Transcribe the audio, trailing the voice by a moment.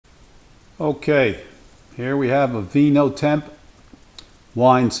Okay, here we have a Vinotemp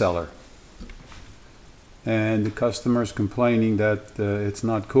wine cellar, and the customer's complaining that it's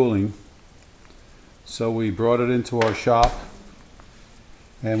not cooling. So we brought it into our shop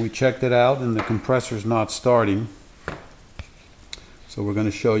and we checked it out, and the compressor's not starting. So we're going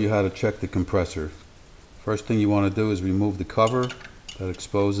to show you how to check the compressor. First thing you want to do is remove the cover that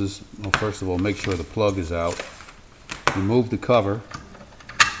exposes, well, first of all, make sure the plug is out. Remove the cover,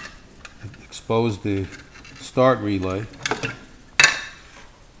 expose the start relay.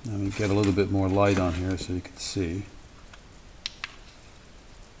 Let me get a little bit more light on here so you can see.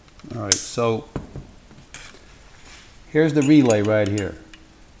 Alright, so here's the relay right here,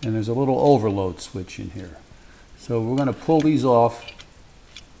 and there's a little overload switch in here. So we're going to pull these off,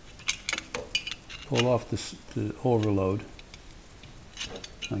 the overload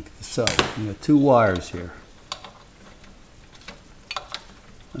like so. You got two wires here.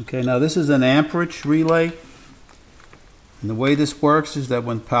 Okay, now this is an amperage relay, and the way this works is that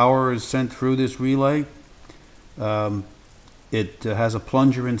when power is sent through this relay, it has a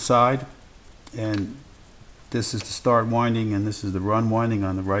plunger inside, and this is the start winding and this is the run winding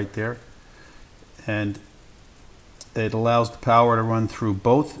on the right there, and it allows the power to run through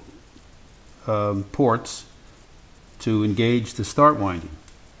both ports to engage the start winding.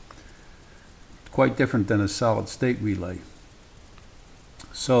 Quite different than a solid state relay.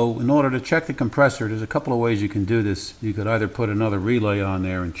 So in order to check the compressor, there's a couple of ways you can do this. You could either put another relay on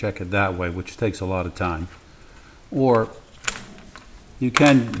there and check it that way, which takes a lot of time, or you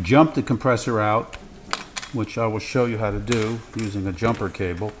can jump the compressor out, which I will show you how to do using a jumper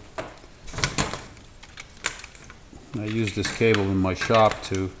cable. I use this cable in my shop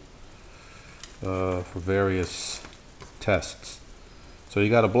for various tests. So you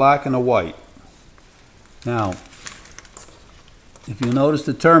got a black and a white. Now, if you notice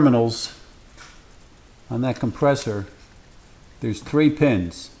the terminals on that compressor, there's 3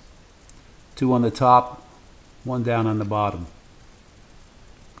 pins, 2 on the top, 1 down on the bottom.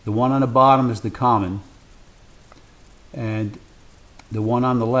 The one on the bottom is the common, and the one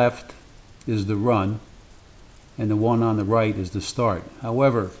on the left is the run, and the one on the right is the start.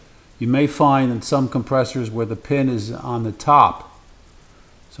 However, you may find in some compressors where the pin is on the top.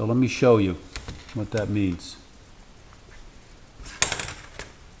 So let me show you what that means.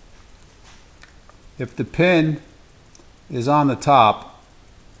 If the pin is on the top,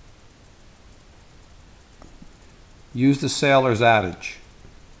 use the sailor's adage: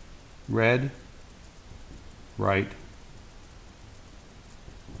 red, right,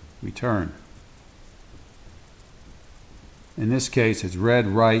 return. In this case, it's red,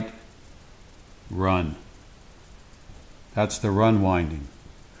 right, run. That's the run winding.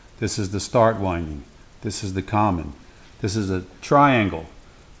 This is the start winding. This is the common. This is a triangle.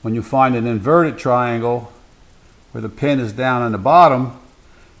 When you find an inverted triangle where the pin is down on the bottom,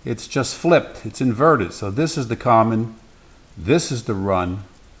 it's just flipped. It's inverted. So this is the common, this is the run,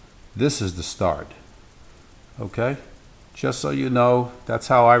 this is the start. Okay? Just so you know, that's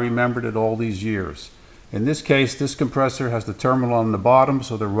how I remembered it all these years. In this case, this compressor has the terminal on the bottom,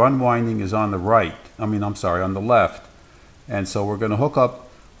 so the run winding is on the right. on the left. And so we're going to hook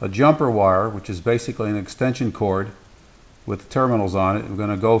up a jumper wire, which is basically an extension cord with terminals on it. We're going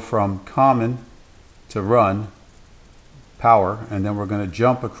to go from common to run, power, and then we're going to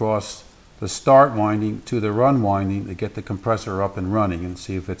jump across the start winding to the run winding to get the compressor up and running and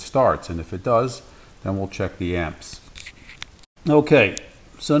see if it starts. And if it does, then we'll check the amps. Okay,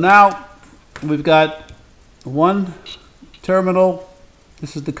 so now we've got one terminal.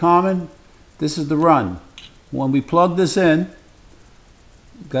 This is the common, this is the run. When we plug this in,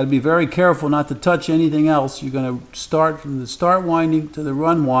 you've got to be very careful not to touch anything else. You're going to start from the start winding to the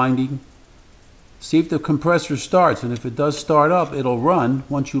run winding. See if the compressor starts, and if it does start up, it'll run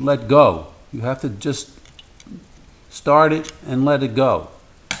once you let go. You have to just start it and let it go.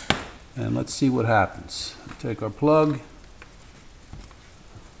 And let's see what happens. Take our plug.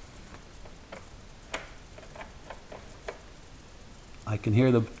 I can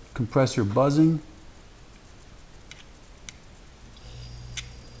hear the compressor buzzing.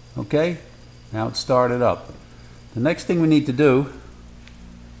 Okay, now it's started up. The next thing we need to do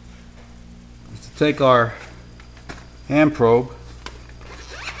is to take our amp probe,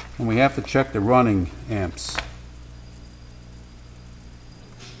 and we have to check the running amps.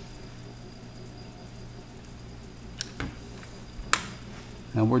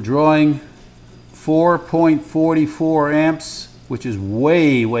 And we're drawing 4.44 amps, which is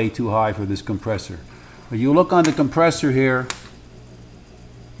way, way too high for this compressor. When you look on the compressor here,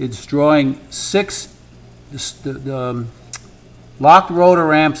 it's drawing 6 The Locked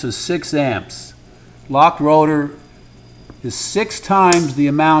rotor amps is 6 amps. Locked rotor is 6 times the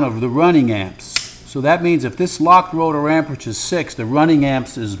amount of the running amps. So that means if this locked rotor amperage is 6, the running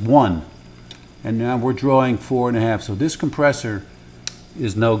amps is 1. And now we're drawing 4.5. So this compressor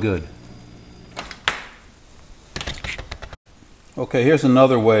is no good. Okay, here's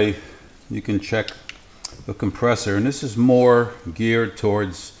another way you can check the compressor. And this is more geared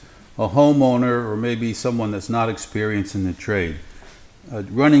towards a homeowner or maybe someone that's not experienced in the trade.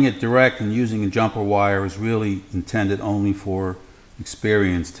 Running it direct and using a jumper wire is really intended only for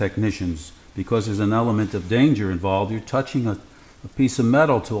experienced technicians because there's an element of danger involved. You're touching a piece of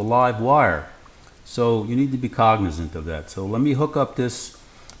metal to a live wire. So you need to be cognizant of that. So let me hook up this.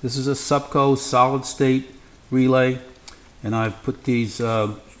 This is a Supco solid state relay, and I've put these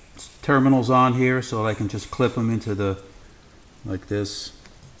terminals on here so that I can just clip them into the, like this.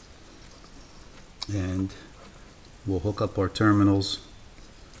 And we'll hook up our terminals.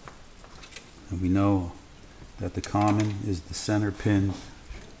 And we know that the common is the center pin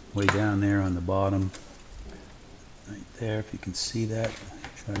way down there on the bottom. Right there, if you can see that.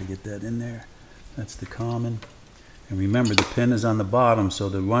 Try to get that in there. That's the common. And remember, the pin is on the bottom, so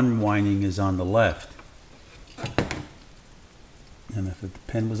the run winding is on the left. And if the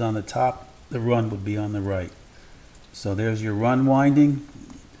pin was on the top, the run would be on the right. So there's your run winding.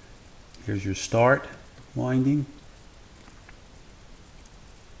 Here's your start winding.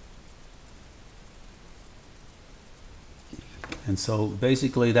 And so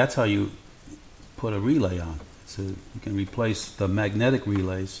basically that's how you put a relay on. So you can replace the magnetic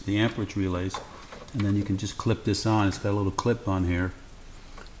relays, the amperage relays, and then you can just clip this on. It's got a little clip on here.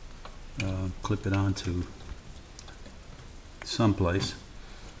 Clip it onto someplace.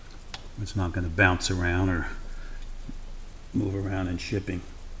 It's not going to bounce around or move around in shipping.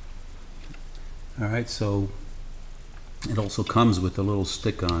 Alright, so it also comes with a little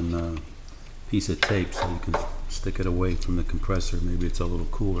stick-on piece of tape so you can stick it away from the compressor. Maybe it's a little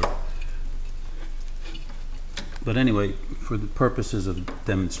cooler. But anyway, for the purposes of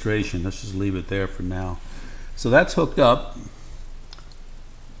demonstration, let's just leave it there for now. So that's hooked up,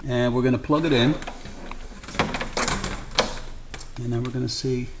 and we're going to plug it in, and then we're going to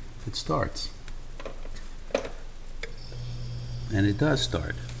see if it starts. And it does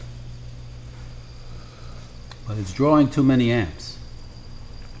start. But it's drawing too many amps.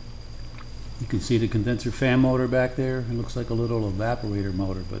 You can see the condenser fan motor back there. It looks like a little evaporator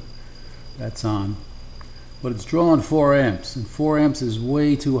motor, but that's on. But it's drawing 4 amps, and 4 amps is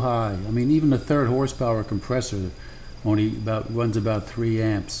way too high. I mean, even a 3rd horsepower compressor only runs about 3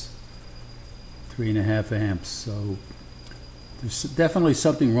 amps, 3.5 amps. So there's definitely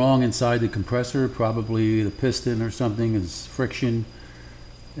something wrong inside the compressor. Probably the piston or something is friction,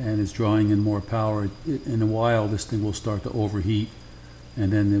 and it's drawing in more power. In a while, this thing will start to overheat,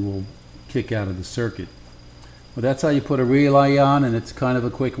 and then it will kick out of the circuit. Well, that's how you put a relay on, and it's kind of a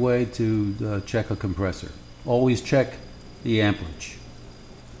quick way to check a compressor. Always check the amperage.